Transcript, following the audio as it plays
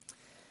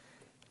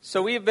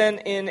So we've been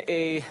in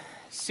a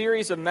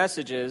series of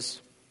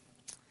messages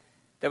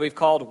that we've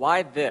called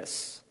Why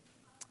This?,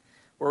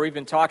 where we've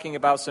been talking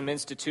about some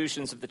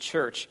institutions of the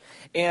church.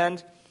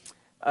 And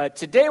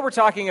today we're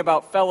talking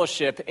about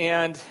fellowship,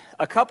 and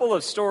a couple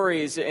of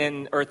stories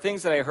or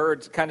things that I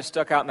heard kind of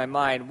stuck out in my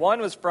mind.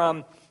 One was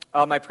from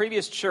my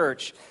previous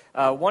church.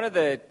 I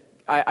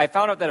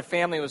found out that a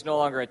family was no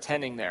longer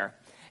attending there.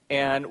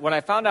 And when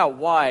I found out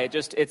why,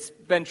 it's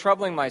been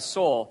troubling my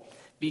soul,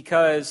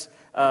 because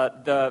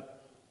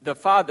the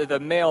father,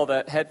 the male,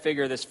 the head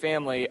figure of this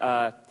family,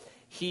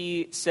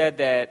 he said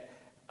that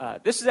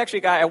this is actually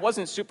a guy, I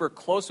wasn't super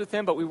close with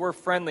him, but we were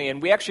friendly, and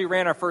we actually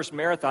ran our first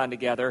marathon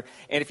together.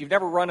 And if you've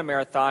never run a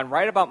marathon,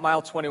 right about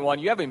mile 21,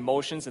 you have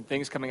emotions and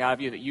things coming out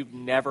of you that you've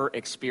never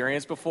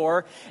experienced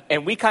before.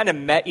 And we kind of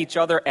met each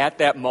other at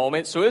that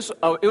moment. So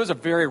it was a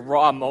very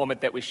raw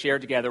moment that we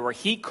shared together where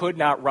he could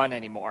not run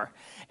anymore.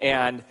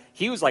 And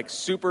he was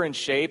super in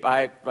shape.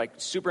 And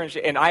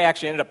I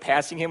actually ended up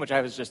passing him, which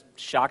I was just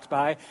shocked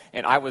by,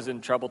 and I was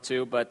in trouble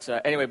too. But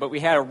we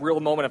had a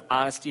real moment of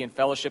honesty and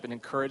fellowship and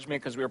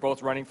encouragement because we were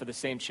both running for the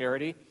same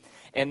charity.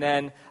 And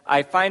then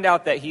I find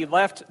out that he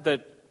left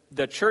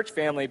the church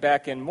family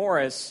back in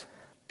Morris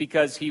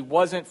because he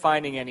wasn't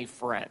finding any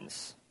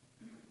friends.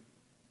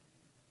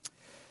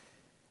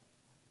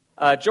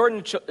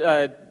 Jordan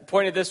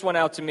pointed this one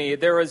out to me.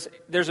 There's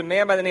a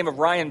man by the name of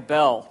Ryan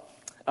Bell.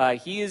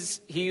 He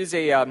is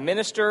a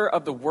minister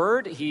of the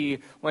Word. He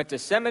went to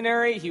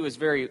seminary. He was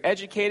very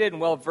educated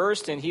and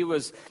well-versed, and he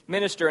was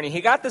minister. And he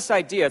got this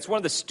idea. It's one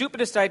of the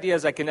stupidest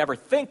ideas I can ever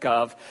think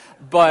of,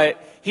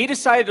 but he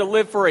decided to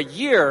live for a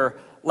year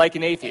like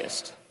an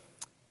atheist.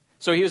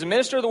 So he was a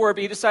minister of the Word,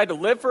 but he decided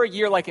to live for a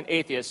year like an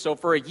atheist. So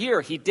for a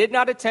year, he did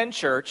not attend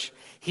church.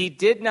 He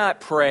did not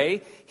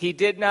pray. He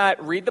did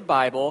not read the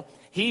Bible.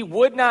 He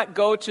would not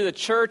go to the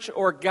church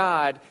or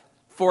God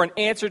for an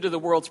answer to the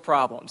world's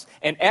problems.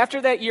 And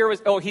after that year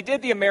he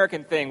did the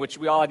American thing, which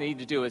we all need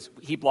to do, is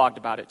he blogged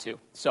about it too.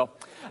 So,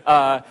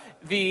 but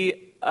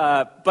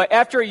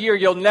after a year,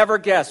 you'll never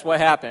guess what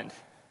happened.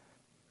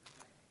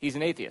 He's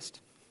an atheist.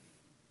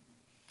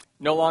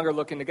 No longer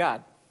looking to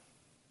God.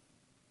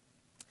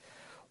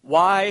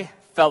 Why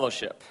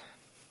fellowship?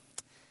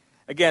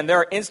 Again, there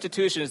are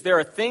institutions, there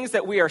are things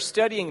that we are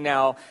studying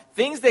now,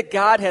 things that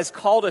God has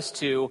called us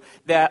to,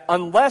 that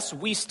unless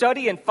we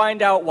study and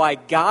find out why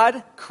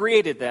God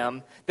created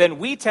them, then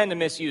we tend to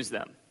misuse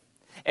them.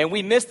 And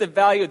we miss the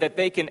value that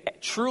they can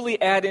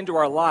truly add into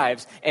our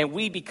lives, and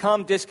we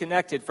become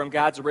disconnected from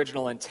God's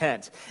original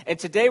intent. And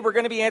today we're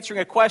going to be answering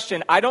a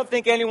question I don't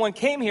think anyone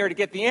came here to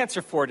get the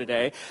answer for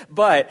today,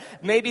 but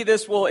maybe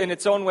this will in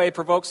its own way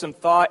provoke some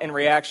thought and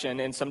reaction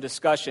and some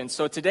discussion.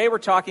 So today we're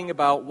talking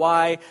about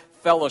why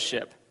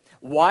fellowship.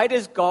 Why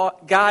does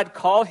God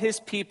call his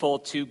people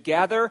to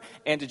gather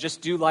and to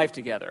just do life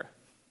together?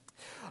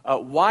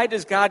 Why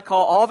does God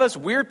call all of us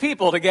weird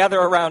people to gather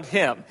around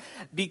him?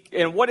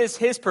 And what is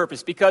his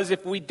purpose? Because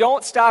if we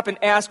don't stop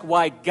and ask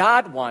why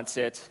God wants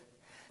it,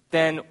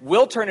 then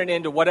we'll turn it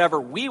into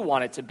whatever we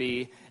want it to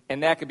be,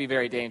 and that could be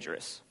very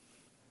dangerous.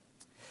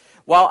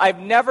 While I've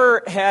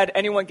never had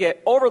anyone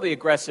get overly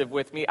aggressive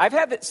with me, I've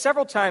had it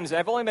several times, and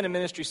I've only been in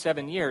ministry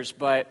 7 years,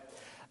 but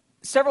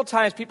several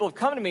times people have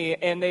come to me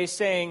and they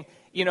saying,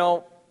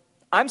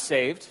 I'm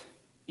saved,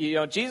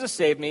 Jesus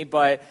saved me,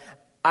 but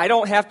I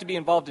don't have to be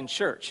involved in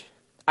church.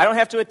 I don't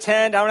have to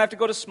attend. I don't have to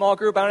go to small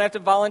group. I don't have to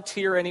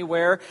volunteer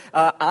anywhere.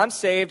 I'm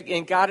saved,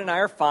 and God and I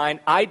are fine.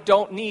 I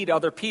don't need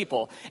other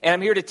people. And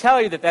I'm here to tell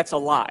you that that's a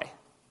lie.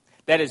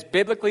 That is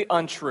biblically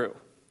untrue.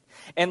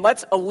 And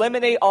let's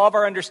eliminate all of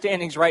our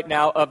understandings right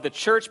now of the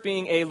church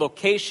being a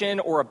location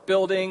or a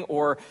building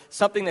or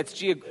something that's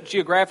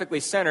geographically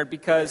centered,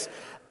 because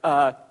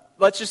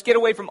let's just get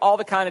away from all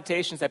the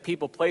connotations that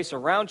people place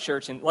around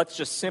church, and let's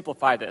just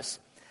simplify this.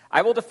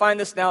 I will define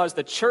this now as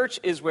the church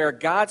is where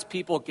God's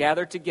people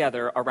gather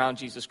together around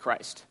Jesus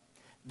Christ.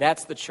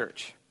 That's the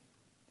church.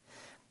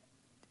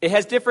 It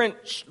has different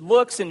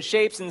looks and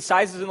shapes and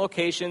sizes and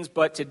locations,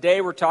 but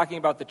today we're talking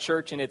about the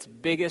church in its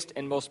biggest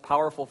and most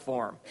powerful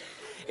form.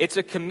 It's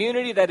a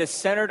community that is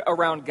centered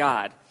around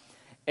God.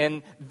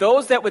 And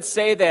those that would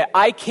say that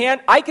I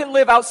can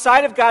live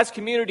outside of God's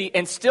community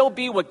and still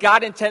be what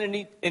God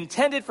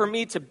intended for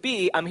me to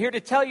be, I'm here to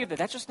tell you that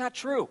that's just not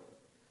true.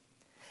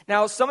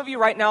 Now, some of you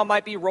right now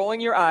might be rolling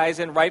your eyes,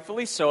 and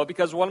rightfully so,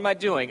 because what am I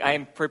doing? I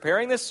am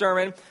preparing this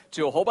sermon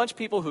to a whole bunch of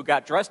people who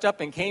got dressed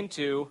up and came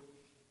to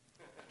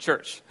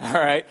church. All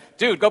right?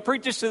 Dude, go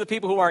preach this to the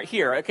people who aren't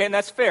here, okay? And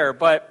that's fair,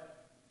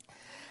 but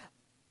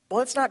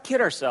let's not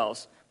kid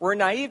ourselves. We're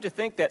naive to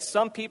think that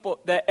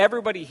that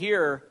everybody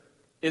here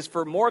is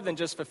for more than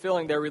just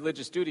fulfilling their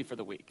religious duty for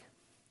the week.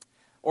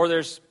 Or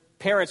there's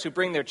parents who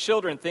bring their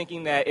children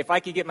thinking that if I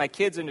could get my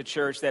kids into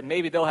church, that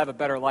maybe they'll have a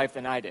better life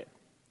than I did.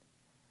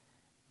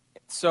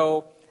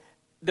 So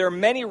there are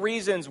many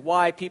reasons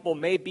why people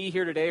may be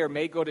here today or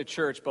may go to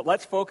church, but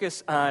let's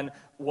focus on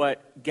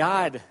what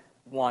God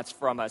wants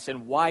from us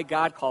and why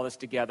God called us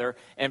together,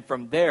 and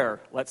from there,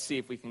 let's see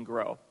if we can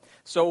grow.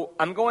 So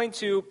I'm going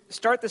to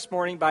start this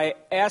morning by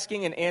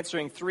asking and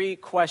answering 3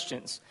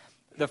 questions.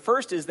 The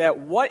first is that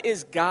what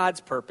is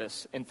God's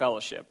purpose in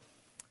fellowship?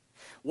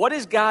 What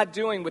is God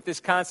doing with this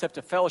concept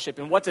of fellowship,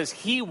 and what does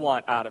he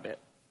want out of it?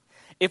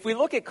 If we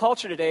look at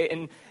culture today,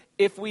 and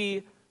if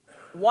we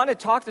want to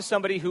talk to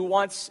somebody who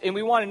wants, and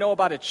we want to know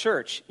about a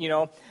church,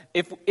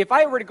 if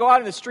I were to go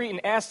out in the street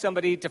and ask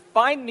somebody to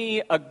find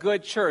me a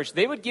good church,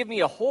 they would give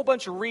me a whole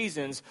bunch of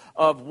reasons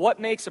of what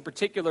makes a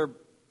particular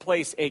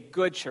place a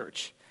good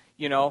church,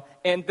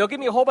 and they'll give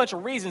me a whole bunch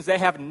of reasons that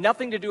have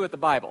nothing to do with the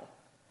Bible.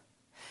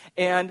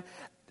 And,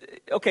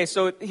 okay,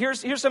 so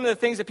here's some of the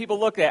things that people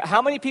look at.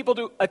 How many people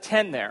do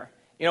attend there?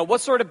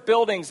 What sort of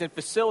buildings and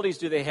facilities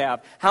do they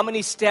have? How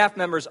many staff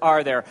members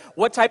are there?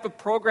 What type of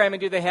programming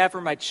do they have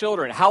for my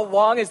children? How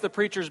long is the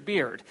preacher's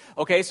beard?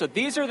 Okay, so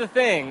these are the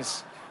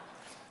things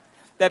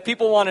that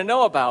people want to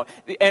know about.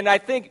 And I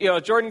think,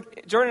 Jordan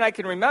and I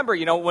can remember,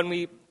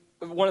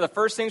 one of the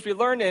first things we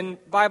learned in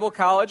Bible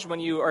college when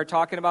you are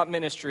talking about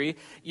ministry,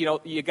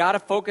 you got to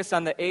focus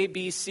on the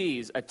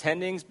ABCs,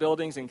 attendings,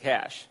 buildings, and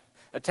cash.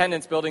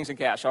 Attendance, buildings, and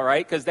cash, all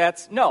right? Because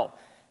that's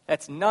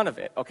none of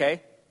it,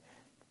 okay?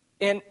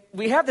 And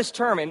we have this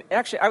term, and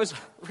actually I was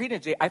reading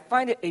it today, I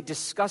find it a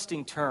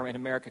disgusting term in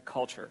American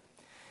culture.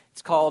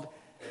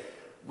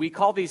 We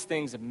call these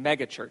things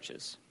mega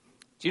churches.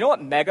 Do you know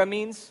what mega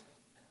means?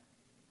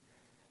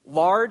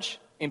 Large,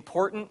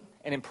 important,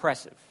 and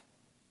impressive.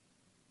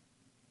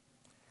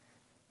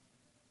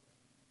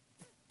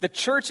 The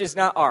church is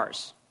not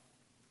ours.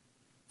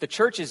 The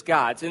church is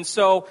God's. And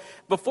so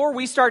before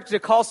we start to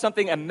call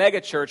something a mega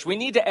church, we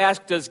need to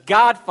ask, does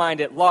God find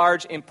it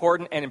large,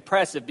 important, and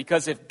impressive?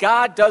 Because if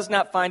God does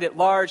not find it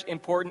large,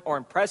 important, or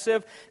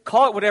impressive,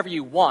 call it whatever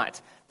you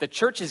want. The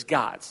church is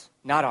God's,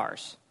 not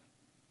ours.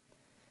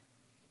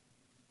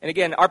 And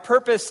again, our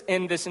purpose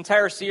in this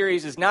entire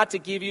series is not to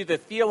give you the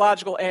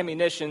theological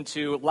ammunition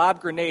to lob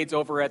grenades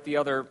over at the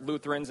other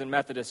Lutherans and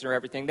Methodists or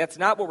everything. That's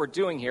not what we're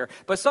doing here.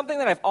 But something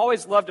that I've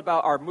always loved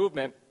about our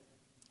movement,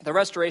 the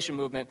Restoration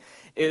Movement,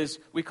 is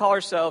we call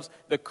ourselves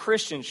the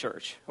Christian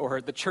Church, or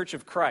the Church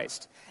of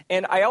Christ.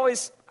 And I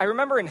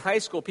remember in high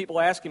school people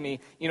asking me,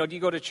 do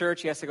you go to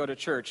church? Yes, I go to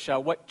church.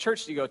 What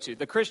church do you go to?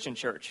 The Christian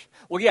Church.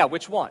 Well, yeah,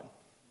 which one?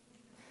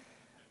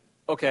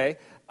 Okay.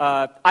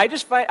 I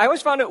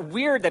always found it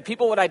weird that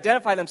people would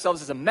identify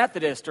themselves as a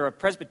Methodist or a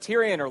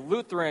Presbyterian or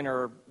Lutheran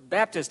or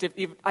Baptist. If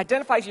you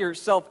identify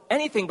yourself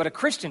anything but a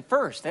Christian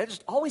first, that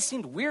just always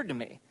seemed weird to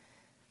me.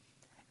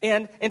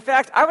 And in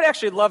fact, I would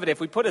actually love it if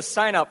we put a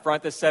sign out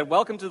front that said,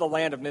 "Welcome to the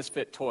land of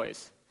misfit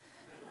toys."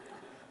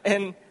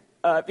 And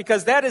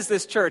because that is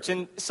this church.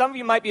 And some of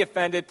you might be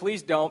offended.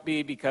 Please don't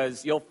be,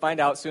 because you'll find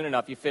out soon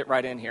enough you fit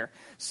right in here.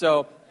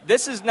 So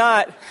this is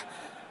not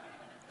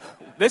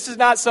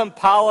some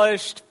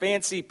polished,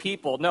 fancy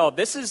people. No,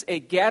 this is a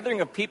gathering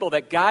of people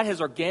that God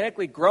has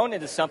organically grown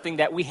into something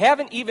that we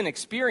haven't even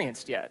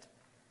experienced yet.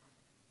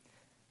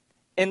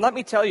 And let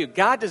me tell you,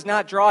 God does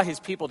not draw his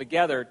people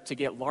together to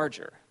get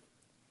larger.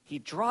 He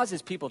draws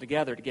his people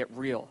together to get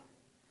real.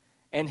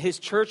 And his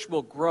church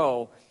will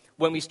grow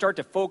when we start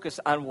to focus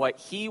on what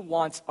he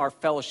wants our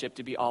fellowship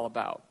to be all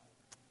about.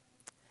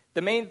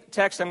 The main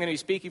text I'm going to be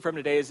speaking from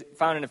today is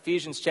found in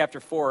Ephesians chapter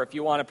 4. If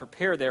you want to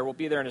prepare there, we'll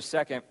be there in a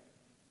second.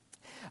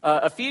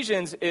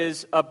 Ephesians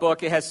is a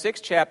book. It has 6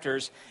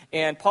 chapters,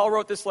 and Paul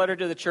wrote this letter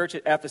to the church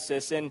at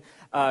Ephesus. And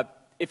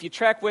if you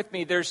track with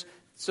me, there's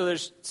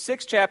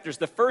 6 chapters.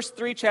 The first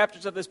 3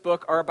 chapters of this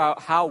book are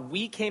about how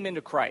we came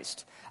into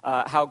Christ,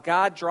 how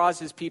God draws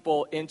his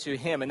people into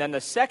him. And then the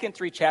second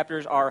 3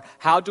 chapters are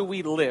how do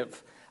we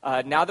live?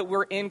 Now that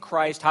we're in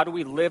Christ, how do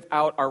we live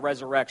out our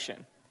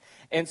resurrection?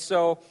 And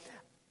so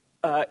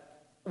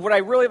what I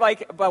really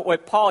like about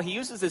what Paul, he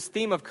uses this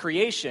theme of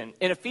creation.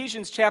 In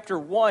Ephesians chapter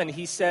 1,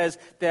 he says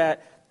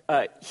that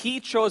he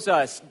chose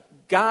us,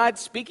 God,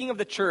 speaking of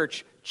the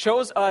church,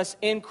 chose us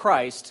in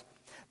Christ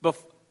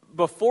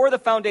before the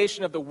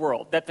foundation of the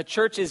world, that the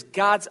church is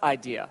God's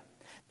idea.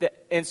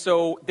 And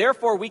so,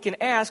 therefore, we can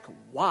ask,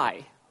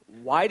 why?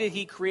 Why did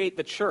he create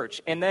the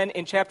church? And then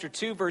in chapter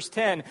 2, verse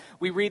 10,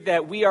 we read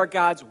that we are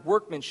God's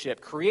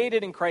workmanship,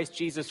 created in Christ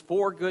Jesus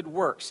for good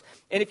works.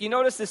 And if you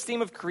notice this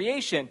theme of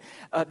creation,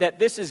 that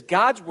this is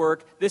God's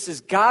work, this is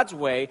God's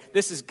way,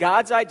 this is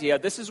God's idea,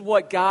 this is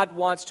what God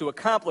wants to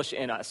accomplish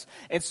in us.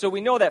 And so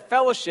we know that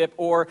fellowship,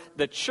 or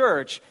the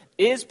church,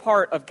 is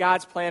part of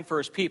God's plan for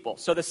his people.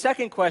 So the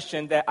second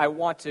question that I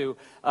want to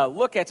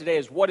look at today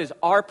is, what is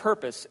our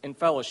purpose in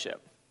fellowship?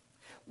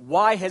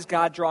 Why has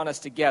God drawn us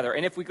together?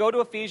 And if we go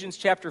to Ephesians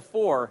chapter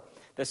 4,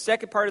 the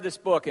second part of this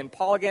book, and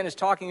Paul again is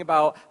talking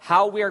about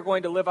how we are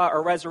going to live out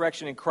our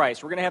resurrection in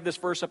Christ. We're going to have this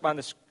verse up on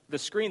the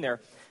screen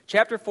there.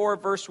 Chapter 4,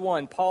 verse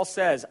 1, Paul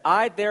says,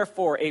 I,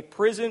 therefore, a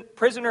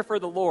prisoner for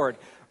the Lord,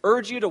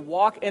 urge you to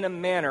walk in a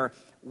manner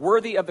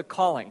worthy of the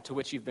calling to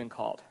which you've been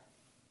called.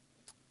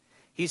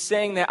 He's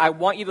saying that I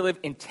want you to live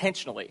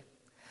intentionally.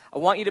 I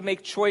want you to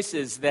make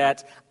choices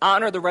that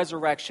honor the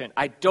resurrection.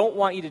 I don't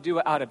want you to do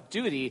it out of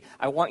duty.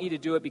 I want you to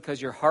do it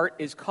because your heart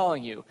is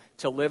calling you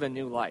to live a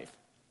new life.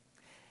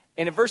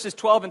 And in verses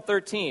 12 and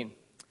 13,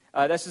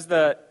 this is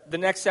the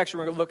next section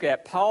we're going to look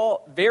at.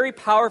 Paul very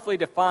powerfully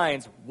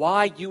defines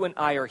why you and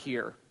I are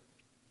here.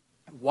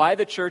 why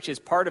the church is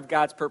part of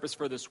God's purpose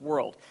for this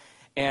world.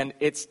 And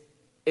it's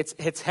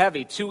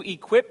heavy to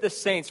equip the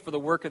saints for the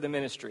work of the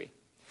ministry,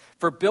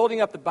 for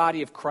building up the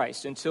body of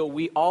Christ until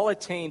we all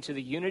attain to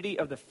the unity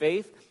of the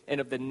faith and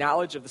of the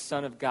knowledge of the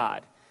Son of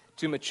God,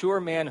 to mature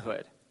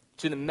manhood,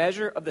 to the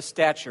measure of the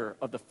stature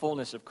of the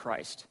fullness of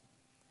Christ.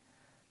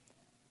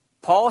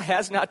 Paul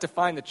has not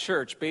defined the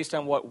church based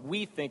on what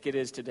we think it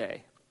is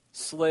today,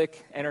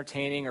 slick,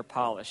 entertaining, or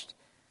polished.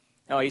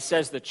 No, he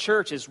says the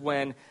church is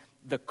when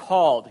the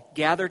called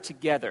gather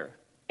together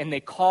and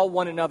they call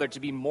one another to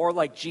be more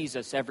like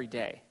Jesus every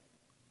day.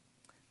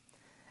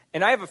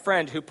 And I have a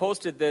friend who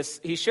posted this.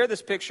 He shared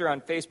this picture on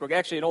Facebook.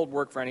 Actually, an old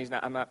work friend.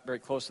 I'm not very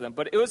close to them.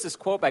 But it was this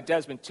quote by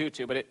Desmond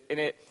Tutu. But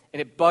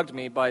it bugged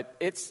me. But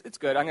it's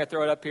good. I'm going to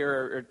throw it up here,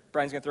 or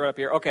Brian's going to throw it up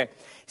here. Okay.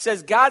 He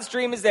says, God's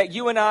dream is that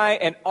you and I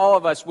and all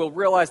of us will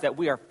realize that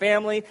we are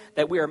family,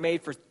 that we are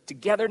made for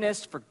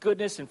togetherness, for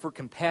goodness, and for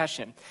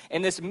compassion.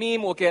 And this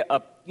meme will get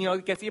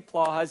the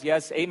applause.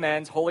 Yes,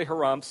 amens, holy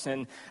harumps,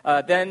 and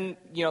then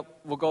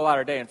we'll go out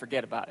our day and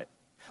forget about it.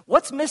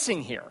 What's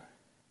missing here?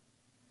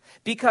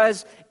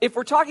 Because if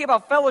we're talking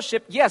about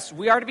fellowship, yes,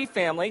 we are to be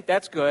family,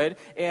 that's good,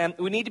 and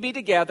we need to be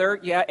together,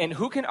 yeah, and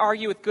who can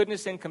argue with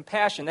goodness and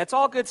compassion? That's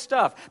all good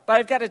stuff. But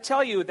I've got to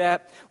tell you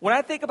that when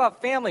I think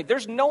about family,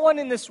 there's no one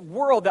in this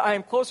world that I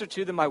am closer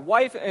to than my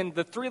wife and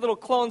the 3 little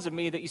clones of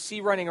me that you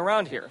see running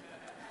around here.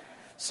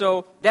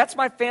 So that's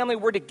my family.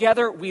 We're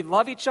together. We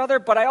love each other.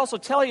 But I also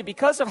tell you,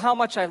 because of how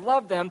much I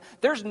love them,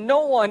 there's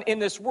no one in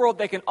this world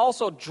that can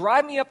also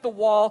drive me up the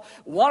wall,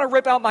 want to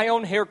rip out my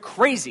own hair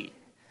crazy.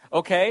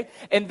 Okay?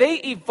 And they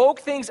evoke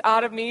things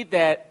out of me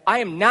that I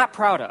am not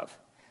proud of.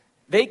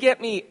 They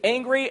get me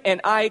angry, and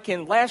I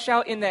can lash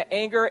out in that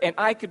anger, and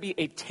I could be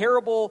a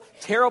terrible,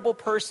 terrible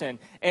person.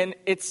 And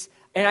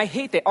I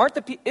hate that.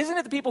 Isn't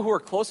it the people who are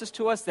closest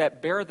to us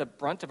that bear the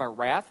brunt of our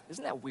wrath?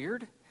 Isn't that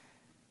weird?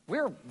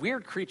 We're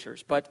weird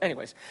creatures. But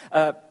anyways,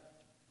 but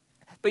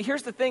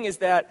here's the thing is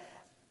that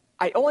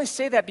I only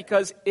say that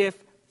because if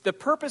the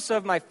purpose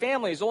of my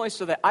family is only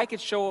so that I could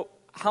show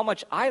how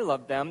much I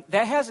love them,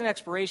 that has an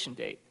expiration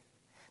date.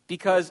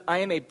 Because I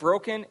am a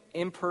broken,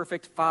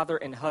 imperfect father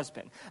and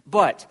husband.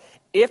 But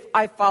if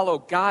I follow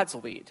God's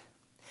lead,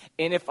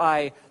 and if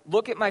I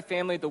look at my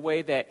family the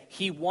way that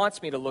He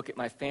wants me to look at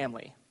my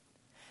family,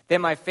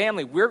 then my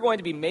family, we're going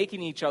to be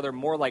making each other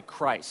more like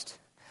Christ.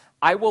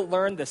 I will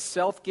learn the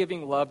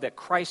self-giving love that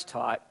Christ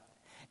taught,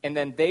 and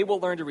then they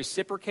will learn to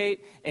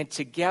reciprocate, and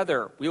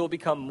together we will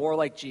become more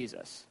like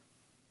Jesus.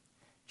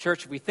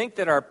 Church, if we think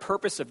that our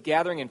purpose of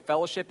gathering in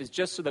fellowship is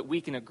just so that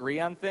we can agree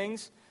on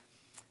things,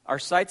 our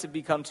sights have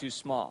become too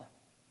small.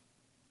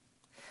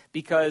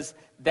 Because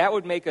that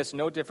would make us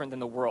no different than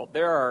the world.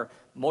 There are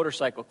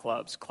motorcycle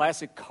clubs,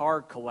 classic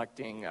car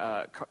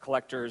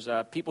collectors,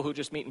 people who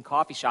just meet in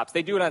coffee shops.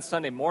 They do it on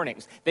Sunday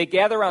mornings. They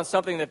gather around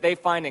something that they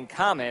find in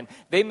common.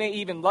 They may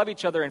even love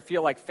each other and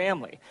feel like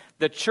family.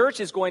 The church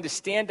is going to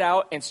stand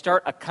out and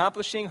start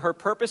accomplishing her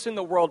purpose in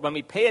the world when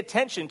we pay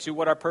attention to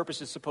what our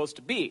purpose is supposed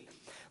to be.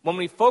 When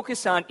we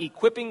focus on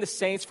equipping the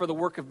saints for the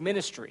work of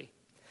ministry.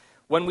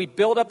 When we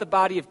build up the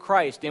body of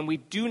Christ and we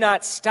do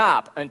not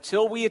stop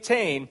until we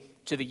attain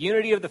to the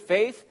unity of the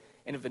faith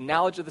and of the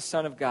knowledge of the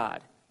Son of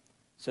God,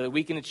 so that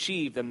we can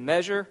achieve the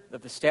measure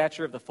of the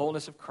stature of the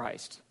fullness of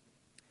Christ.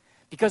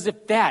 Because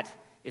if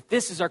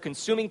this is our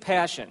consuming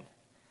passion,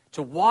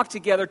 to walk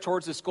together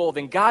towards this goal,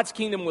 then God's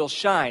kingdom will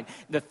shine.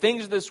 The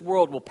things of this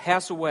world will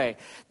pass away.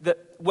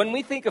 When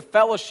we think of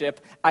fellowship,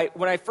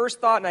 when I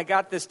first thought and I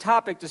got this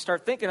topic to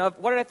start thinking of,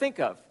 what did I think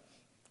of?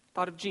 I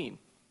thought of Gene.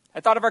 I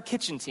thought of our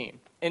kitchen team.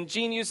 And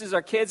Gene uses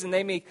our kids, and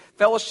they make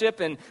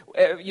fellowship, and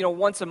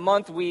once a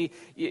month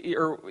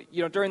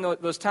during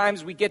those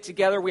times we get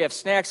together, we have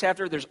snacks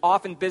after. There's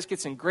often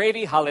biscuits and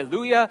gravy.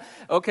 Hallelujah.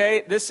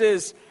 Okay,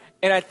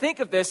 and I think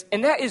of this,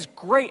 and that is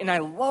great, and I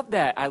love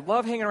that. I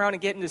love hanging around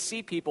and getting to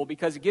see people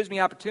because it gives me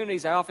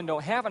opportunities I often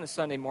don't have on a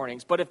Sunday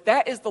mornings. But if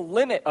that is the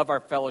limit of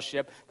our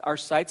fellowship, our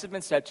sights have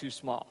been set too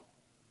small.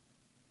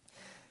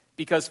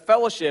 Because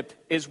fellowship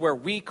is where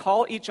we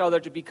call each other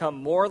to become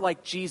more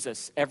like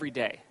Jesus every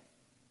day.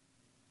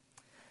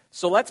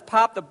 So let's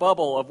pop the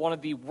bubble of one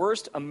of the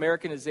worst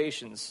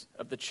Americanizations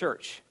of the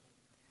church.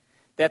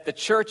 That the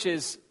church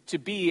is to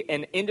be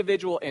an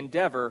individual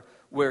endeavor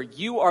where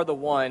you are the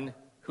one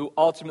who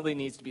ultimately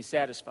needs to be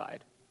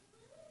satisfied.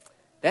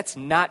 That's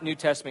not New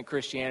Testament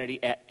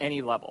Christianity at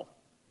any level.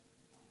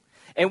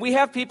 And we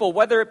have people,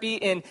 whether it be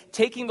in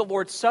taking the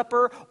Lord's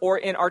Supper or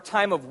in our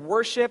time of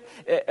worship,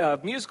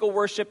 musical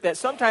worship, that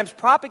sometimes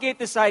propagate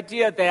this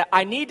idea that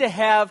I need to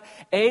have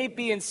A,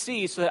 B, and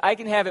C so that I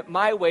can have it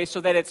my way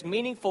so that it's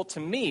meaningful to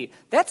me.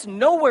 That's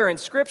nowhere in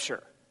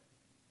Scripture.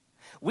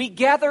 We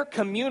gather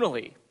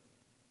communally.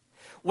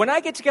 When I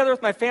get together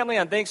with my family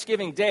on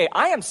Thanksgiving Day,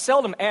 I am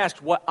seldom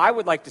asked what I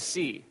would like to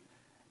see.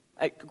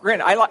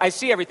 Granted, I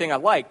see everything I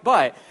like,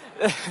 but...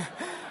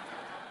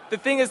 The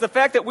thing is the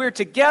fact that we're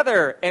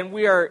together and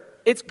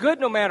it's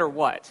good no matter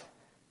what.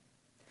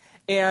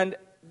 And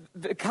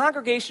the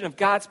congregation of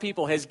God's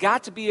people has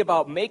got to be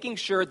about making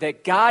sure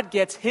that God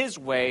gets his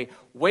way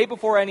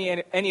before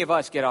any of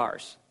us get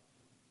ours.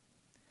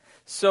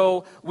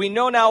 So we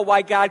know now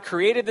why God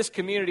created this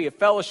community of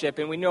fellowship,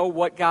 and we know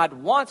what God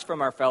wants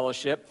from our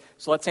fellowship.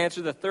 So let's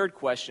answer the third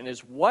question,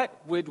 is what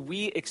would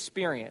we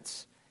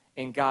experience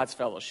in God's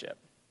fellowship?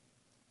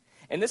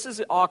 And this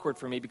is awkward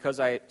for me because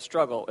I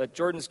struggle.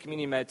 Jordan's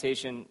communion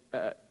meditation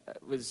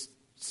was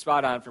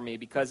spot on for me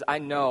because I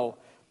know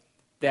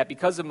that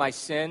because of my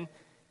sin,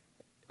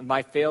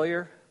 my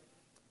failure,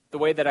 the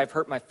way that I've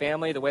hurt my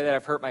family, the way that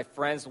I've hurt my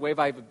friends, the way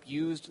I've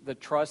abused the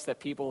trust that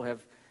people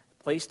have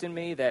placed in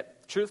me,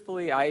 that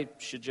truthfully I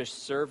should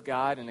just serve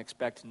God and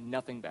expect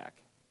nothing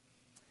back.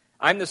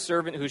 I'm the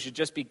servant who should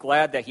just be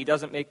glad that he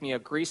doesn't make me a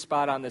grease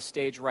spot on this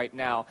stage right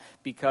now,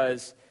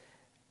 because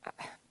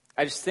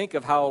I just think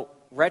of how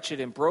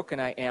wretched and broken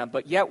I am.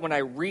 But yet when I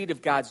read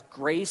of God's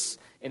grace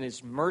and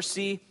his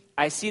mercy,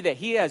 I see that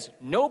he has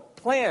no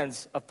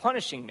plans of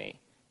punishing me.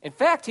 In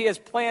fact, he has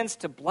plans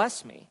to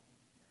bless me.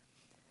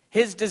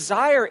 His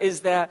desire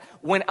is that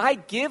when I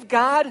give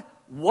God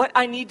what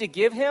I need to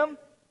give him,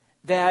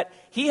 that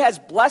he has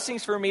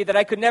blessings for me that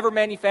I could never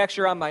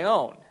manufacture on my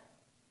own.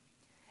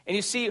 And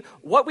you see,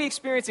 what we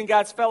experience in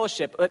God's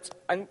fellowship, let's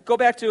go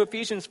back to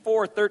Ephesians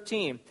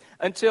 4:13,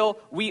 until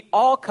we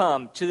all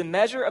come to the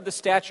measure of the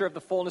stature of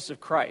the fullness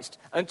of Christ,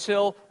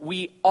 until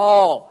we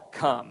all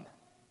come.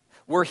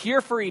 We're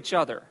here for each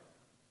other.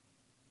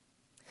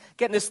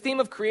 Again, this theme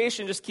of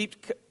creation just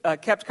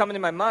kept coming to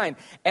my mind.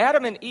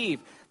 Adam and Eve.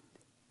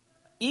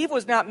 Eve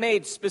was not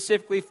made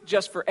specifically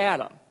just for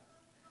Adam.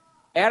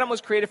 Adam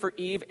was created for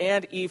Eve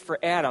and Eve for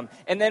Adam.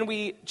 And then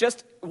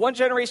just one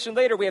generation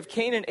later, we have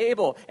Cain and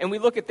Abel, and we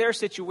look at their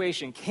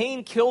situation.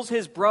 Cain kills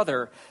his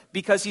brother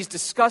because he's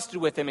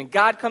disgusted with him, and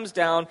God comes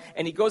down,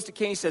 and he goes to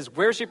Cain, he says,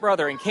 "Where's your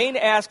brother?" And Cain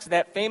asks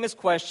that famous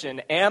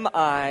question, "Am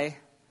I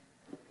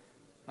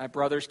my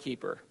brother's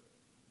keeper?"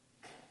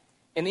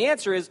 And the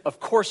answer is, of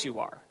course you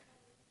are.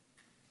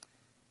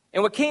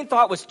 And what Cain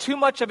thought was too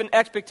much of an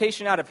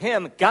expectation out of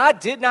him,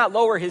 God did not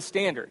lower his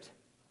standard.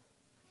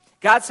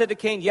 God said to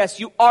Cain, yes,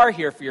 you are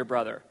here for your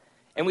brother.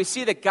 And we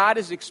see that God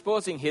is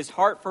exposing his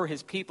heart for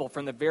his people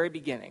from the very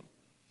beginning,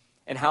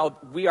 and how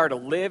we are to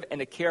live and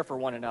to care for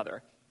one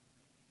another.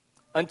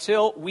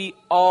 Until we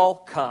all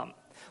come.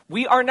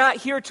 We are not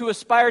here to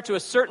aspire to a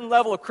certain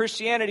level of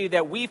Christianity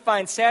that we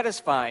find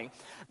satisfying.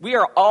 We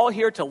are all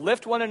here to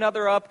lift one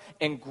another up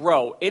and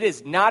grow. It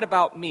is not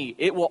about me.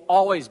 It will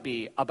always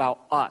be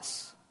about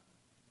us.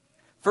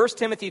 1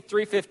 Timothy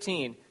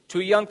 3:15. To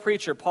a young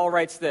preacher, Paul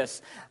writes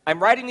this,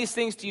 "I'm writing these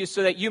things to you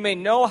so that you may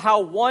know how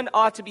one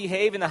ought to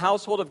behave in the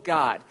household of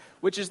God,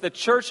 which is the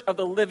church of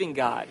the living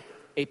God,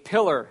 a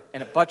pillar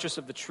and a buttress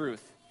of the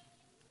truth."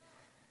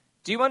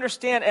 Do you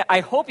understand?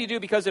 I hope you do,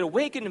 because it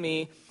awakened to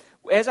me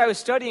as I was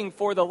studying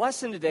for the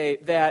lesson today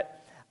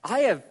that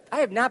I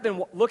have not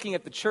been looking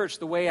at the church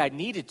the way I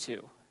needed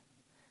to.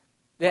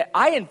 That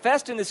I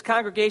invest in this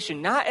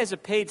congregation not as a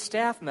paid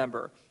staff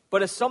member,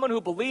 but as someone who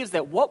believes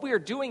that what we are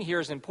doing here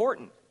is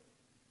important.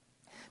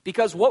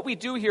 Because what we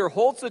do here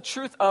holds the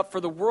truth up for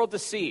the world to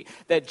see.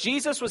 That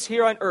Jesus was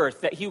here on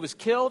earth, that he was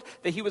killed,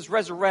 that he was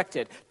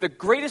resurrected. The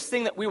greatest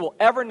thing that we will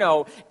ever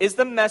know is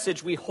the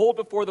message we hold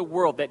before the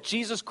world, that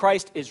Jesus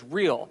Christ is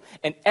real.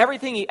 And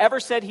everything he ever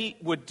said he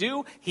would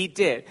do, he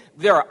did.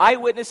 There are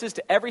eyewitnesses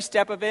to every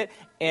step of it,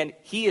 and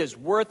he is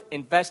worth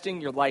investing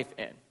your life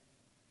in.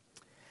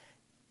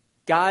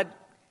 God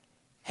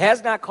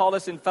has not called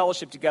us in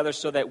fellowship together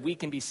so that we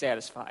can be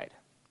satisfied.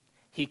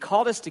 He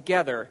called us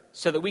together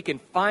so that we can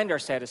find our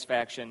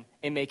satisfaction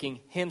in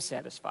making him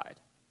satisfied.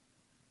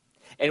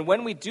 And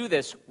when we do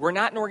this, we're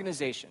not an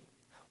organization.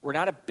 We're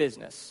not a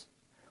business.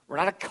 We're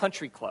not a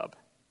country club.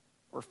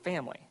 We're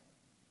family.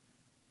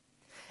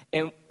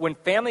 And when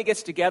family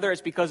gets together,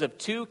 it's because of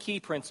two key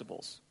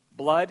principles,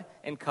 blood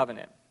and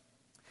covenant.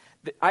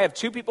 I have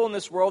two people in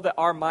this world that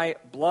are my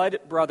blood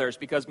brothers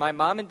because my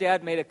mom and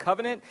dad made a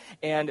covenant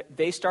and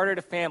they started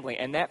a family,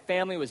 and that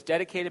family was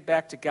dedicated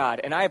back to God.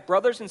 And I have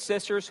brothers and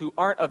sisters who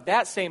aren't of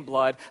that same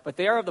blood, but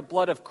they are of the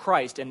blood of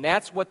Christ, and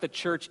that's what the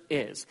church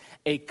is.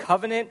 A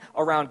covenant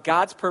around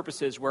God's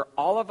purposes where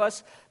all of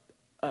us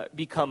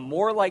become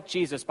more like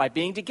Jesus by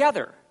being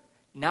together,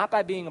 not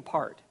by being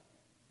apart.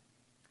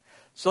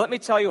 So let me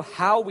tell you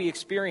how we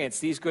experience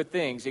these good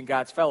things in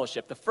God's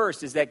fellowship. The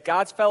first is that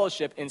God's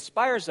fellowship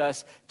inspires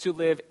us to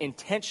live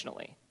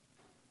intentionally.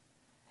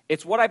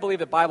 It's what I believe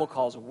the Bible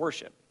calls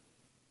worship.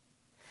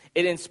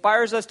 It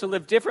inspires us to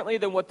live differently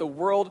than what the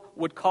world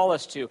would call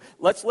us to.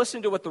 Let's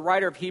listen to what the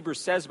writer of Hebrews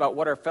says about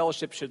what our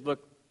fellowship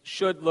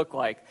should look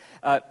like.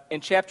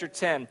 In chapter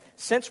 10,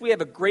 "Since we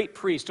have a great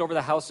priest over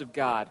the house of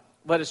God,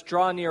 let us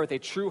draw near with a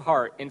true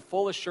heart in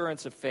full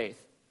assurance of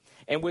faith,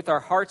 and with our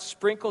hearts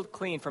sprinkled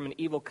clean from an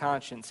evil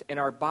conscience, and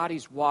our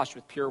bodies washed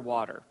with pure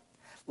water.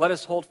 Let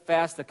us hold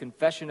fast the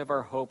confession of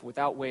our hope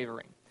without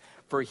wavering,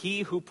 for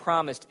he who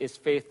promised is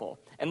faithful.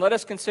 And let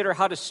us consider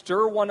how to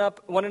stir one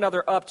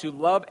another up to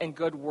love and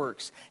good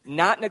works,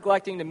 not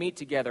neglecting to meet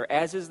together,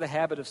 as is the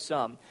habit of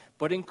some,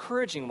 but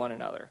encouraging one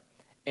another,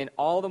 and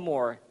all the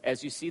more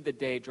as you see the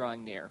day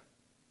drawing near.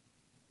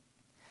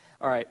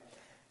 All right.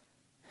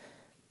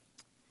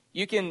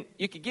 You can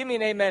give me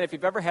an amen if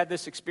you've ever had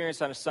this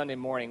experience on a Sunday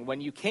morning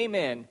when you came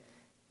in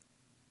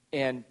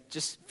and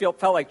just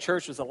felt like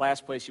church was the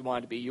last place you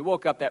wanted to be. You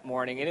woke up that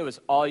morning and it was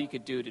all you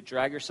could do to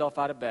drag yourself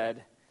out of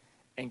bed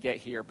and get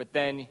here. But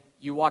then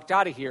you walked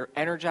out of here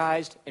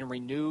energized and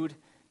renewed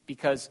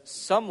because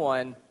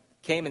someone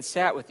came and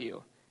sat with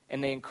you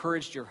and they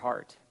encouraged your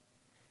heart.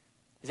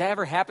 Has that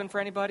ever happened for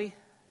anybody?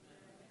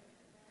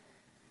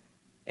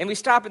 And we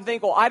stop and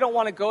think, well, I don't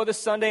want to go this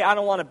Sunday. I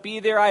don't want to be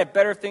there. I have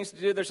better things to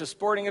do. There's a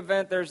sporting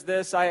event. There's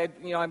this. I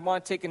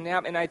want to take a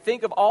nap. And I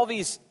think of all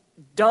these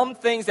dumb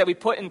things that we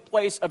put in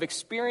place of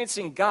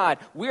experiencing God.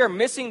 We are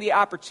missing the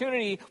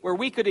opportunity where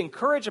we could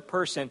encourage a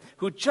person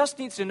who just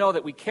needs to know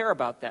that we care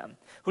about them,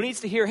 who needs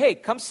to hear, hey,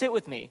 come sit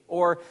with me,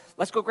 or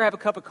let's go grab a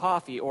cup of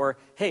coffee, or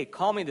hey,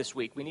 call me this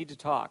week. We need to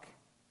talk.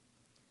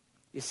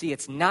 You see,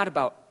 it's not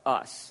about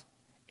us.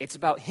 It's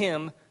about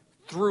Him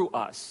through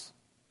us.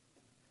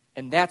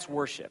 And that's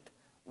worship.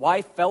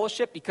 Why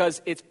fellowship?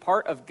 Because it's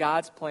part of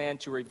God's plan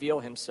to reveal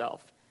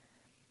Himself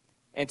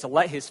and to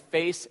let His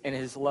face and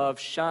His love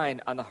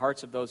shine on the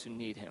hearts of those who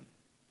need Him.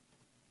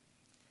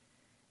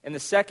 And the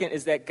second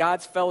is that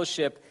God's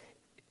fellowship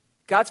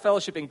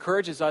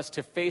encourages us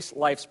to face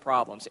life's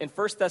problems. In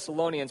 1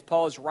 Thessalonians,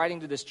 Paul is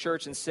writing to this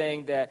church and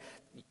saying that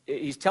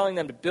he's telling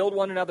them to build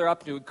one another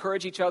up, to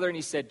encourage each other, and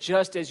he said,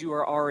 just as you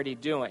are already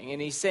doing.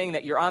 And he's saying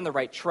that you're on the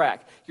right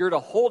track. You're to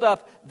hold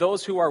up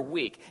those who are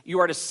weak. You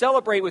are to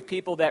celebrate with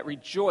people that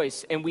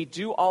rejoice, and we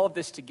do all of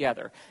this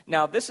together.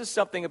 Now, this is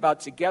something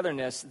about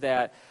togetherness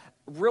that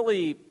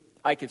really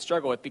I could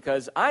struggle with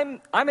because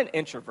I'm an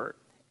introvert.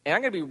 And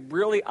I'm going to be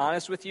really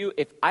honest with you.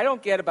 If I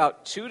don't get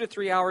about 2 to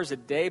 3 hours a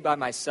day by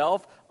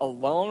myself,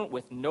 alone,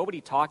 with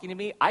nobody talking to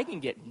me, I can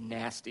get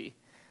nasty,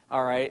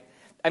 all right?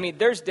 I mean,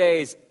 there's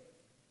days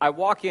I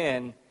walk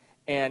in,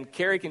 and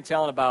Carrie can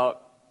tell in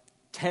about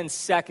 10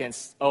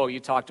 seconds, oh,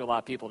 you talked to a lot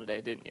of people today,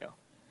 didn't you?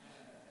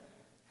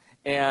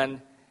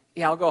 And,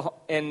 yeah, I'll go,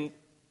 and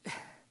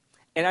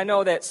I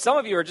know that some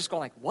of you are just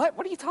going like, what?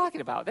 What are you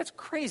talking about? That's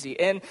crazy.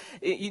 And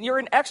you're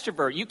an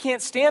extrovert. You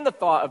can't stand the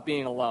thought of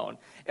being alone.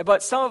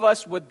 But some of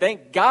us would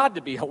thank God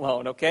to be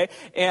alone, okay?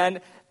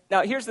 And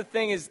now here's the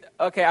thing is,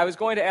 okay, I was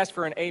going to ask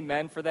for an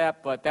amen for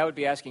that, but that would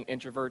be asking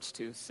introverts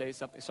to say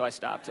something, so I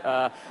stopped.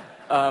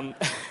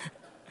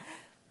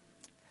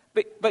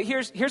 But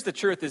here's the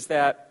truth is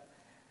that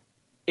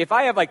if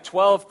I have like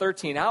 12,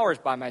 13 hours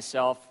by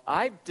myself,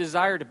 I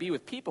desire to be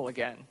with people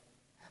again.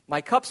 My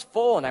cup's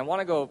full, and I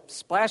want to go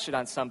splash it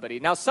on somebody.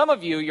 Now, some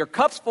of you, your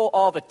cup's full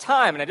all the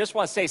time, and I just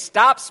want to say,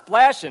 stop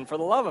splashing for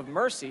the love of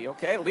mercy,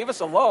 okay? Leave us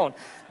alone.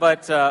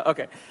 But,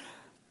 okay.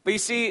 But you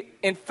see,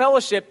 in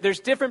fellowship, there's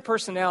different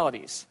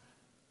personalities,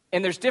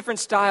 and there's different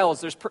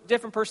styles. There's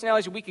different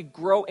personalities, and we could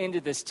grow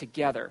into this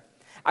together.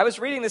 I was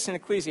reading this in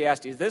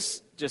Ecclesiastes.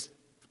 This just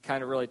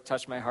kind of really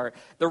touched my heart.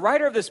 The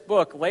writer of this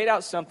book laid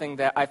out something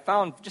that I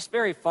found just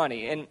very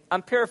funny, and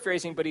I'm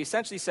paraphrasing, but he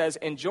essentially says,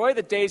 enjoy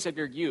the days of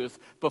your youth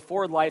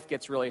before life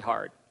gets really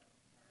hard.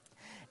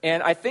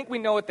 And I think we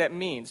know what that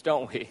means,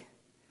 don't we?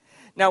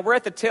 Now, we're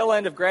at the tail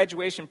end of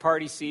graduation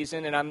party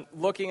season, and I'm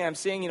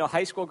seeing,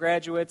 high school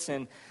graduates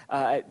and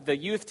the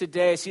youth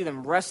today. I see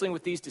them wrestling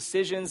with these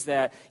decisions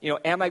that,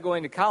 am I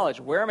going to college?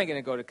 Where am I going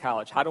to go to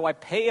college? How do I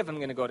pay if I'm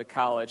going to go to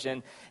college?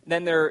 And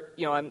then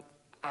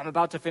I'm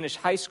about to finish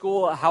high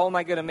school. How am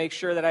I going to make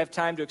sure that I have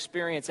time to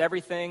experience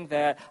everything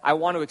that I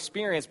want to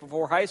experience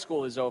before high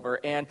school is over?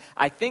 And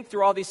I think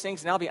through all these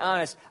things, and I'll be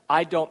honest,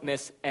 I don't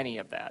miss any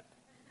of that.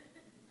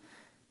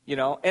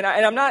 And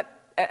I'm not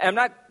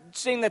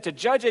saying that to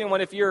judge anyone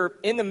if you're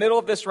in the middle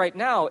of this right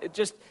now.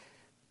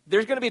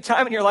 There's going to be a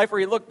time in your life where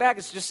you look back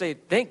and just say,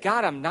 thank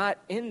God I'm not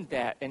in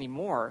that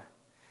anymore.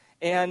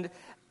 And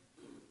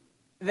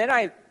then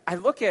I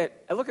look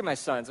at my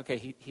sons.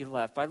 Okay, he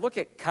left. But I look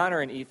at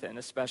Connor and Ethan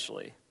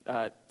especially,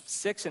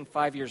 6 and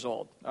 5 years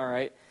old, all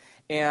right?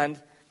 And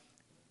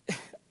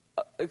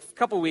a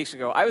couple weeks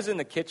ago, I was in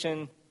the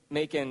kitchen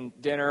making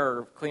dinner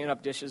or cleaning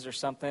up dishes or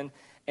something,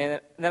 and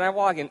then I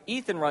walk in.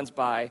 Ethan runs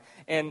by,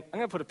 and I'm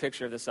going to put a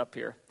picture of this up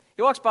here.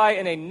 He walks by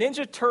in a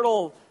Ninja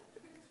Turtle,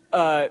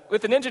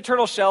 with a Ninja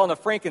Turtle shell and a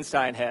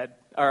Frankenstein head,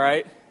 all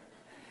right?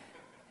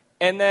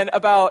 And then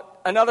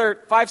about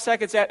another 5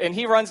 seconds and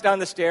he runs down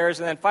the stairs,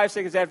 and then 5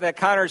 seconds after that,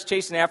 Connor's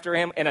chasing after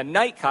him in a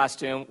night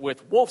costume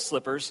with wolf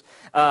slippers,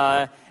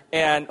 and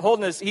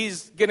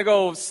he's going to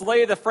go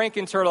slay the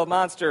Franken-Turtle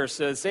monsters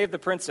to save the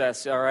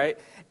princess, all right?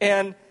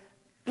 And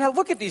now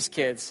look at these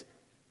kids,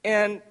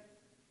 and,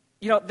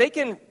 they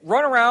can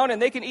run around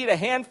and they can eat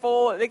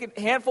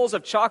handfuls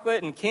of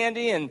chocolate and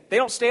candy, and they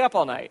don't stay up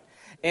all night.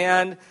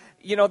 And,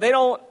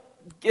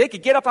 they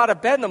could get up out of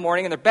bed in the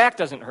morning and their back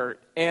doesn't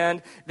hurt.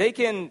 And they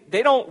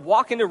don't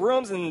walk into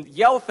rooms and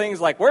yell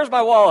things like, where's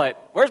my wallet?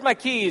 Where's my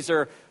keys?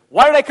 Or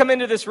why did I come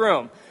into this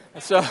room?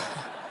 And so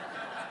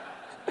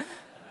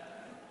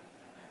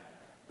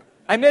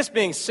I miss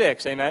being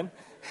 6, amen?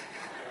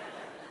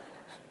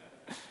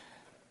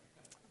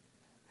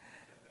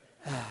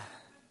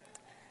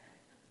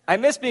 I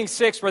miss being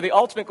 6, where the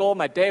ultimate goal of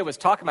my day was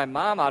talking my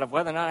mom out of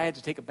whether or not I had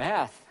to take a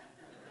bath.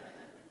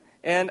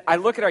 And I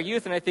look at our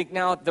youth and I think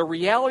now the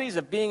realities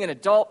of being an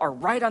adult are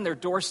right on their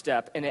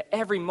doorstep and at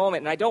every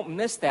moment, and I don't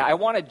miss that. I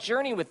want to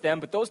journey with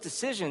them, but those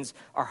decisions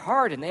are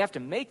hard and they have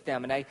to make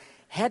them, and I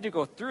had to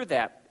go through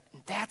that.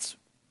 And that's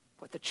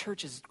what the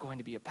church is going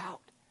to be about.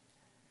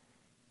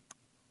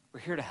 We're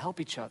here to help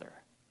each other.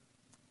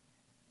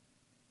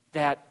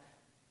 That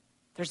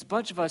there's a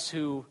bunch of us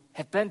who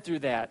have been through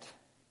that.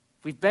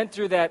 We've been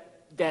through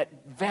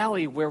that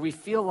valley where we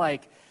feel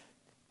like,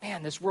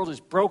 man, this world is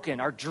broken.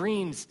 Our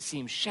dreams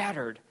seem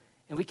shattered.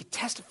 And we could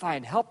testify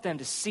and help them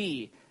to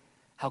see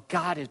how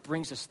God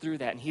brings us through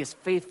that. And he is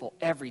faithful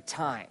every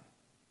time.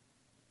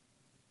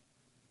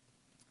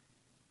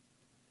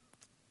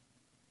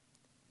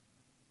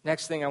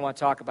 Next thing I want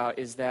to talk about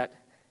is that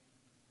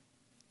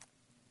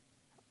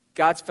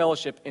God's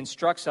fellowship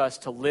instructs us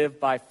to live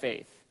by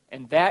faith.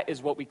 And that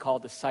is what we call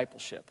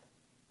discipleship.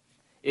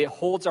 It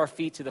holds our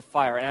feet to the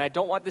fire. And I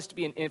don't want this to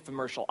be an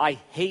infomercial. I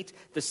hate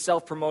the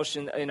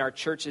self-promotion in our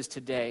churches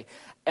today.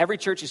 Every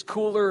church is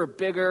cooler or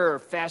bigger or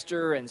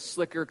faster and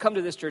slicker. Come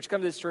to this church,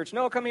 come to this church.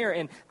 No, come here.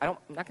 And I'm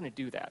not going to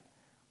do that.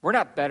 We're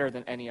not better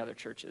than any other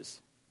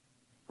churches.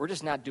 We're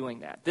just not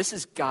doing that. This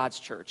is God's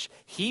church.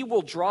 He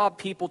will draw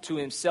people to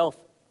himself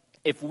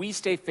if we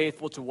stay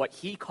faithful to what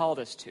he called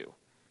us to.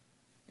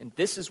 And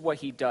this is what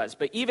he does.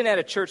 But even at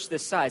a church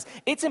this size,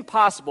 it's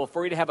impossible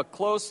for you to have a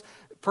close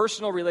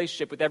personal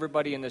relationship with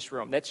everybody in this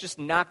room. That's just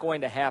not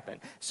going to happen.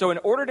 So in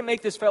order to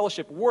make this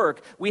fellowship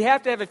work, we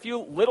have to have a few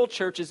little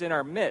churches in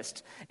our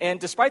midst. And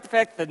despite the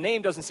fact that the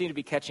name doesn't seem to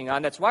be catching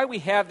on, that's why we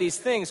have these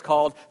things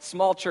called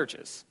small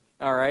churches.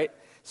 All right?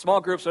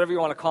 Small groups, whatever you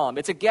want to call them.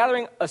 It's a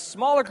gathering, a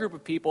smaller group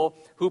of people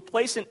who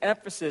place an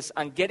emphasis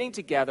on getting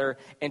together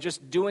and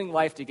just doing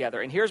life together.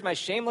 And here's my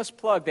shameless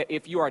plug that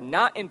if you are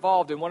not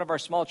involved in one of our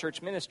small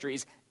church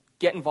ministries,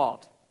 get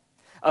involved.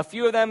 A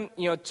few of them,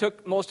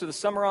 took most of the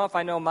summer off.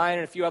 I know mine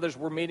and a few others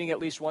were meeting at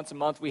least once a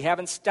month. We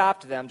haven't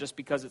stopped them just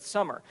because it's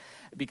summer,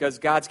 because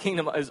God's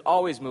kingdom is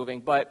always moving.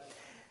 But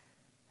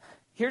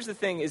here's the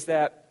thing is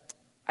that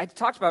I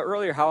talked about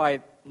earlier how I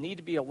need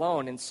to be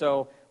alone. And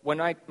so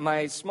when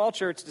my small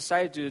church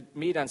decided to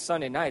meet on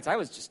Sunday nights, I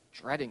was just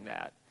dreading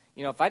that.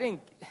 If I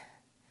didn't...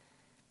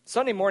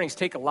 Sunday mornings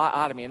take a lot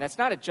out of me, and that's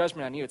not a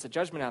judgment on you. It's a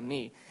judgment on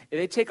me.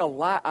 They take a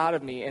lot out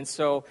of me, and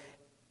so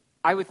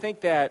I would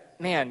think that,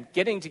 man,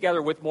 getting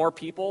together with more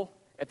people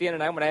at the end of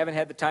the night when I haven't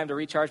had the time to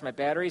recharge my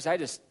batteries,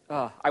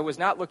 I was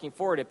not looking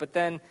forward to it. But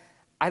then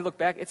I look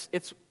back,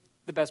 it's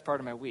the best part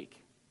of my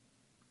week.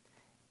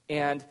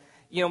 And,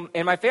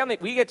 in my family,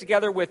 we get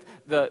together with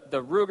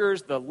the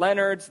Rugers, the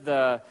Leonards,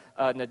 the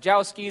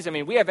Najowskis. I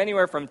mean, we have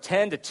anywhere from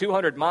 10 to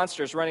 200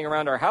 monsters running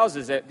around our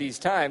houses at these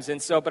times. And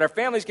so, but our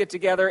families get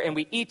together and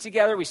we eat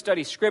together, we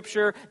study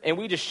Scripture, and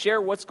we just share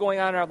what's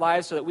going on in our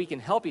lives so that we can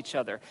help each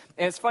other.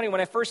 And it's funny,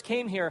 when I first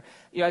came here,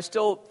 I was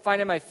still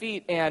finding my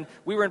feet, and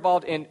we were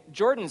involved in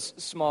Jordan's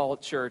small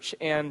church,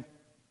 and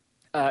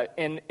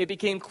it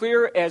became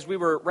clear as we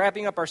were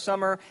wrapping up our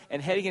summer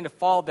and heading into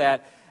fall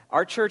that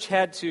our church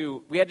had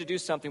to do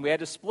something. We had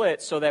to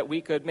split so that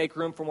we could make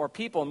room for more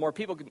people, and more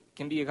people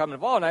can become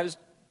involved. And I was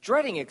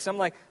dreading it because I'm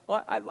like,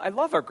 well, I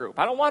love our group.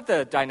 I don't want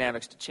the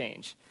dynamics to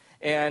change.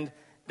 And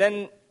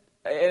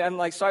I'm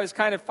like, so I was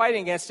kind of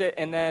fighting against it.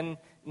 And then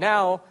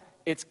now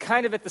it's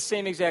kind of at the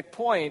same exact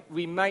point.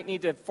 We might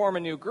need to form a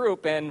new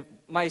group. And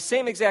my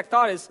same exact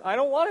thought is, I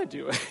don't want to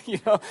do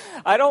it.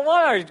 I don't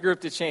want our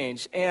group to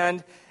change.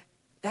 And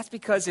that's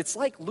because it's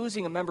like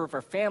losing a member of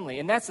our family.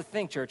 And that's the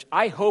thing, church.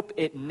 I hope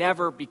it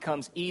never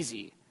becomes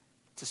easy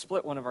to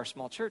split one of our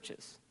small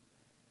churches,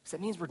 because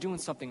that means we're doing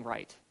something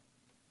right.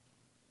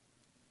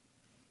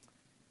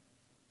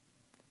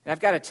 And I've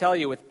got to tell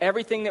you, with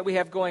everything that we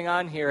have going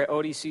on here at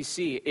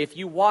ODCC, if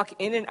you walk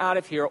in and out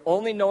of here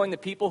only knowing the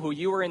people who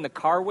you were in the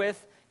car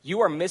with,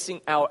 you are missing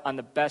out on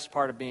the best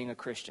part of being a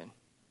Christian.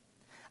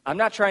 I'm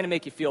not trying to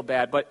make you feel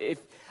bad, but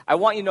I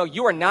want you to know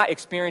you are not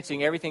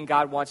experiencing everything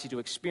God wants you to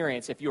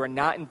experience if you are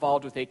not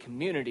involved with a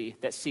community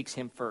that seeks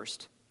him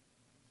first.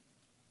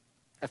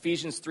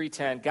 Ephesians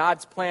 3:10,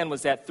 God's plan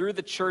was that through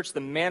the church,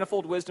 the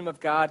manifold wisdom of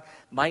God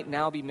might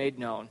now be made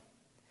known.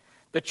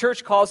 The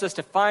church calls us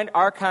to find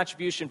our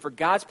contribution for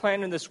God's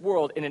plan in this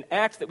world in an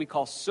act that we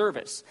call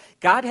service.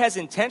 God has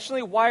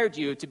intentionally wired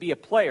you to be a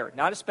player,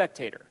 not a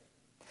spectator.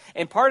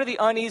 And part of the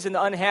unease and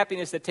the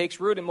unhappiness that takes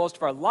root in most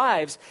of our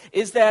lives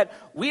is that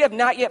we have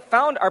not yet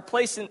found our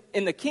place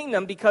in the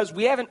kingdom because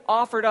we haven't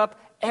offered up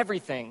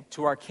everything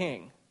to our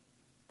King.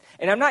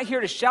 And I'm not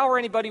here to shower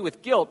anybody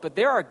with guilt, but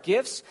there are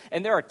gifts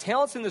and there are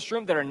talents in this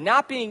room that are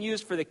not being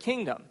used for the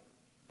kingdom.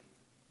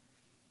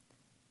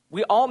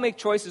 We all make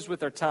choices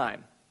with our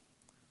time.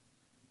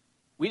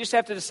 We just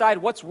have to decide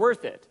what's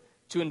worth it,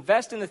 to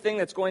invest in the thing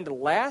that's going to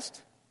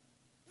last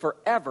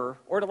forever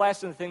or to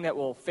last in the thing that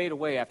will fade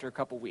away after a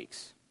couple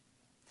weeks.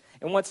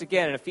 And once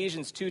again, in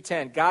Ephesians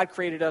 2:10, God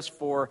created us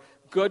for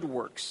good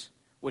works,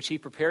 which he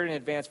prepared in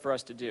advance for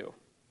us to do.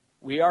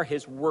 We are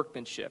his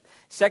workmanship.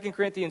 2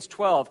 Corinthians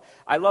 12,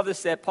 I love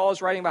this, that Paul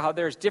is writing about how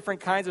there's different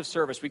kinds of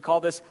service. We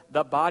call this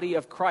the body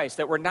of Christ,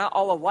 that we're not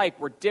all alike,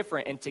 we're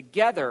different, and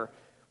together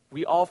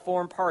we all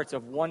form parts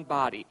of one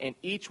body, and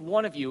each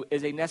one of you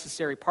is a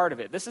necessary part of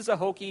it. This is a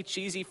hokey,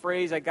 cheesy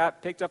phrase I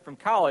got picked up from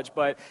college,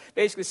 but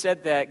basically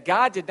said that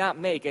God did not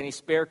make any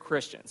spare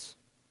Christians.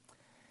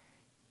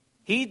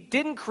 He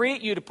didn't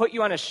create you to put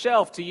you on a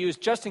shelf to use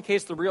just in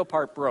case the real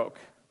part broke.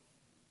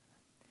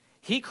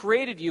 He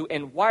created you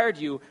and wired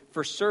you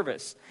for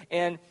service.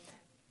 And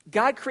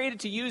God created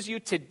to use you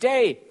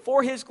today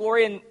for his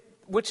glory, and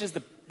which is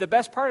the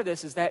best part of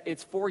this is that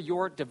it's for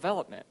your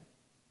development.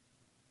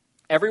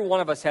 Every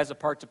one of us has a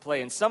part to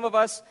play, and some of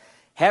us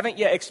haven't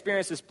yet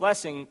experienced this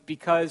blessing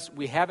because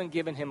we haven't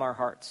given him our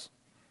hearts.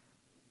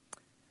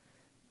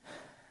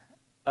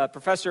 A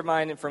professor of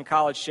mine from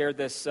college shared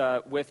this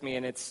with me,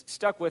 and it's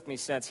stuck with me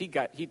since. He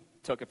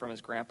took it from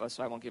his grandpa,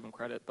 so I won't give him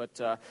credit.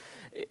 But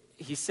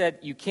he said,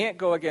 you can't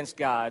go against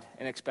God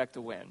and expect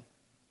to win.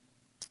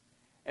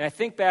 And I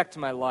think back to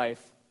my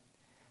life,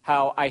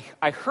 how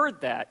I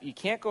heard that. You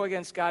can't go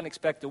against God and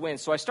expect to win.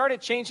 So I started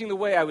changing the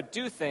way I would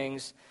do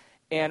things,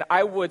 and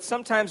I would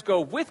sometimes go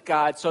with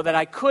God so that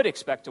I could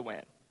expect to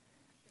win.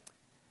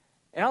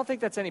 And I don't think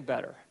that's any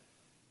better.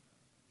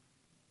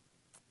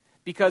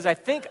 Because I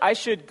think I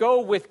should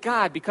go with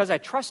God because I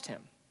trust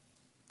him.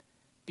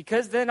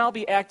 Because then I'll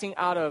be acting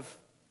out of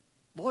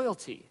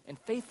loyalty and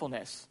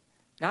faithfulness,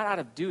 not out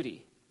of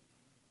duty.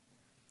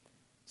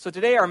 So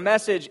today our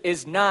message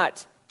is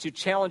not to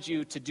challenge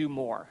you to do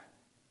more.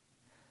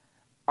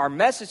 Our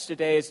message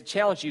today is to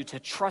challenge you to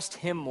trust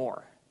him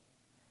more.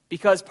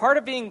 Because part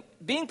of being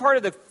part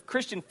of the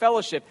Christian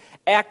fellowship,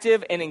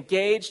 active and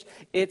engaged,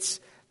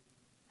 it's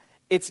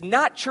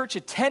not church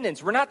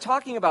attendance. We're not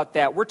talking about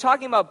that. We're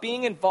talking about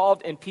being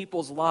involved in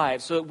people's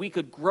lives so that we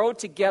could grow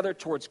together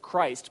towards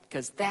Christ,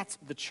 because that's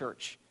the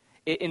church.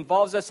 It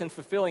involves us in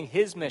fulfilling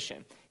his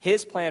mission,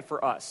 his plan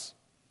for us.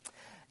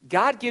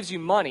 God gives you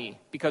money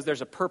because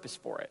there's a purpose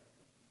for it.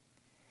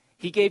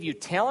 He gave you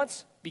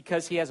talents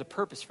because he has a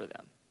purpose for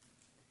them.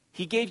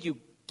 He gave you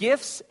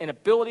gifts and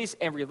abilities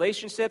and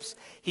relationships.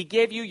 He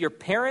gave you your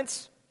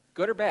parents,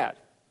 good or bad.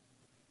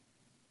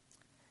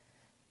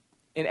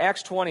 In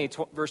Acts 20,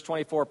 verse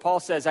 24, Paul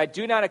says, I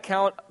do not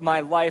account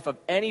my life of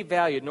any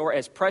value, nor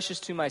as precious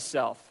to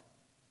myself,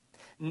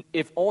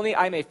 if only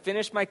I may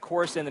finish my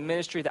course in the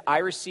ministry that I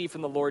received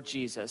from the Lord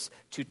Jesus,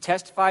 to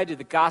testify to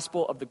the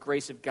gospel of the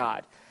grace of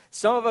God.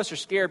 Some of us are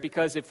scared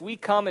because if we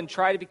come and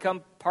try to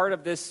become part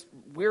of this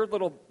weird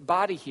little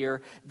body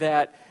here,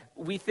 that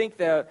we think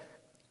that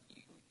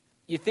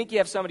you think you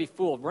have somebody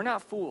fooled. We're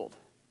not fooled.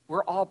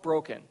 We're all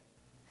broken.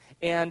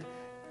 And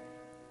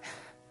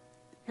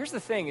here's the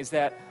thing is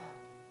that,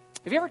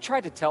 have you ever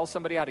tried to tell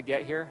somebody how to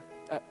get here?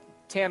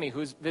 Tammy,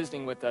 who's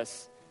visiting with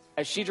us,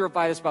 she drove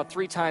by this about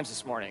 3 times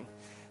this morning,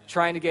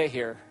 trying to get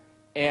here.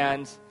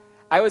 And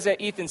I was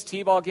at Ethan's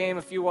T-ball game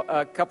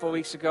a couple of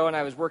weeks ago, and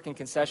I was working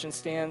concession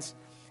stands.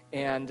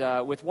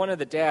 And with one of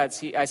the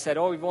dads, I said,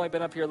 we've only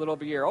been up here a little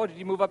over a year. Oh, did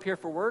you move up here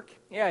for work?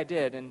 Yeah, I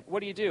did. And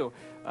what do you do?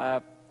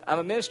 I'm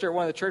a minister at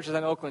one of the churches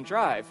on Oakland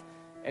Drive.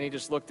 And he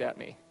just looked at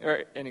me.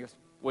 And he goes,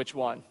 which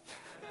one?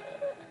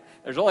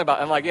 There's only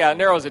about, I'm like, yeah, it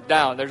narrows it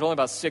down. There's only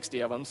about 60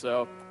 of them,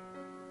 so.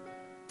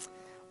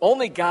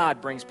 Only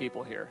God brings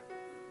people here.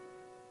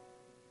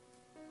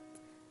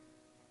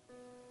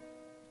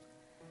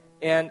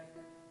 And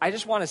I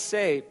just want to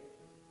say,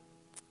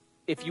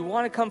 if you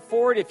want to come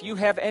forward, if you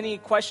have any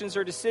questions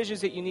or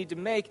decisions that you need to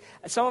make,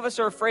 some of us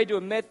are afraid to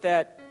admit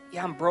that,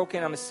 yeah, I'm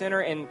broken, I'm a sinner,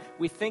 and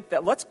we think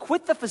that let's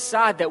quit the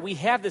facade that we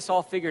have this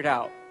all figured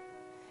out.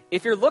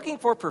 If you're looking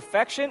for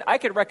perfection, I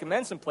could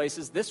recommend some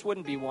places. This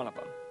wouldn't be one of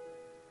them.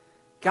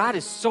 God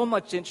is so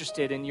much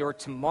interested in your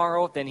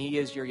tomorrow than he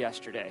is your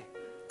yesterday.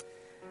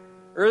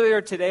 Earlier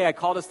today, I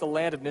called us the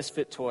land of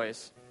misfit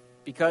toys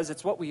because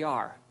it's what we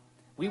are.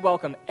 We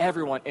welcome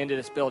everyone into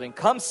this building.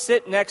 Come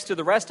sit next to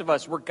the rest of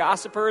us. We're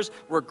gossipers.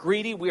 We're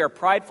greedy. We are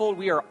prideful.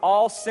 We are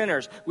all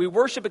sinners. We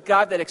worship a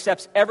God that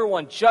accepts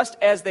everyone just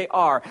as they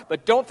are,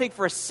 but don't think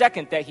for a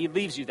second that he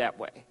leaves you that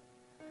way.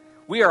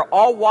 We are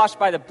all washed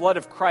by the blood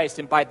of Christ,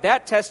 and by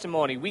that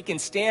testimony, we can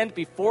stand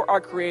before our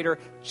Creator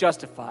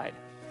justified.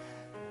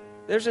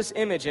 There's this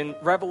image in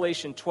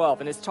Revelation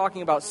 12, and it's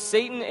talking about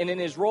Satan, and in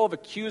his role of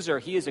accuser,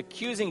 he is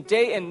accusing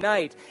day and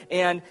night.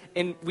 And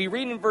we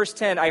read in verse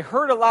 10, I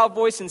heard a loud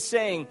voice in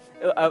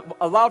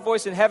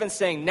heaven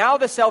saying, now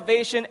the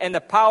salvation and the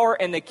power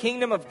and the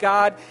kingdom of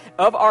God,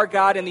 of our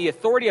God, and the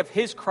authority of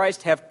his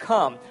Christ have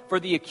come. For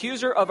the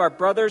accuser of our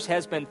brothers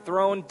has been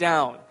thrown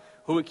down,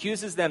 who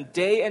accuses them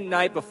day and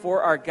night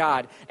before our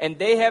God. And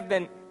they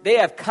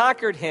have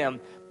conquered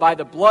him by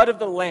the blood of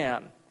the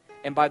Lamb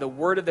and by the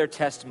word of their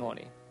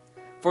testimony.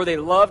 For they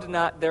loved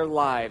not their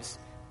lives,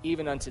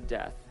 even unto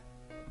death.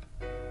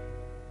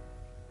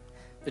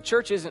 The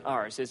church isn't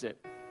ours, is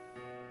it?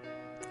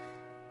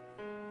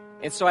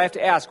 And so I have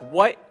to ask,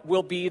 what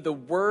will be the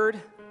word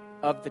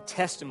of the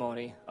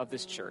testimony of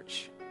this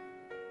church?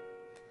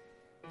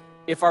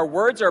 If our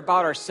words are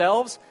about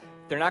ourselves,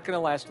 they're not going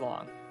to last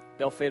long.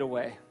 They'll fade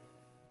away.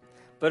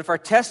 But if our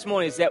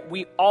testimony is that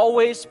we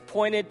always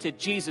pointed to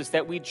Jesus,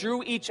 that we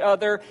drew each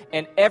other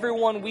and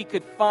everyone we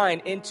could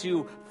find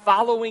into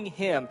following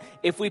him,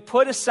 if we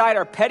put aside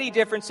our petty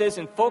differences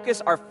and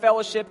focus our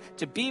fellowship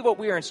to be what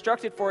we are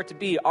instructed for it to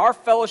be, our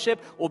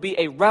fellowship will be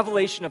a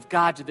revelation of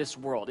God to this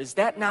world. Is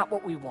that not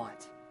what we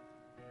want?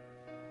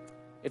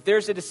 If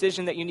there's a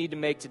decision that you need to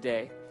make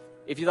today,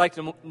 if you'd like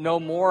to know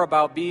more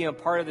about being a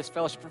part of this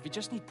fellowship, if you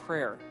just need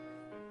prayer,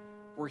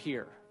 we're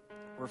here.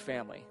 We're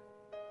family.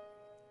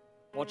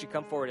 Won't you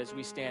come forward as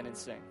we stand and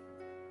sing?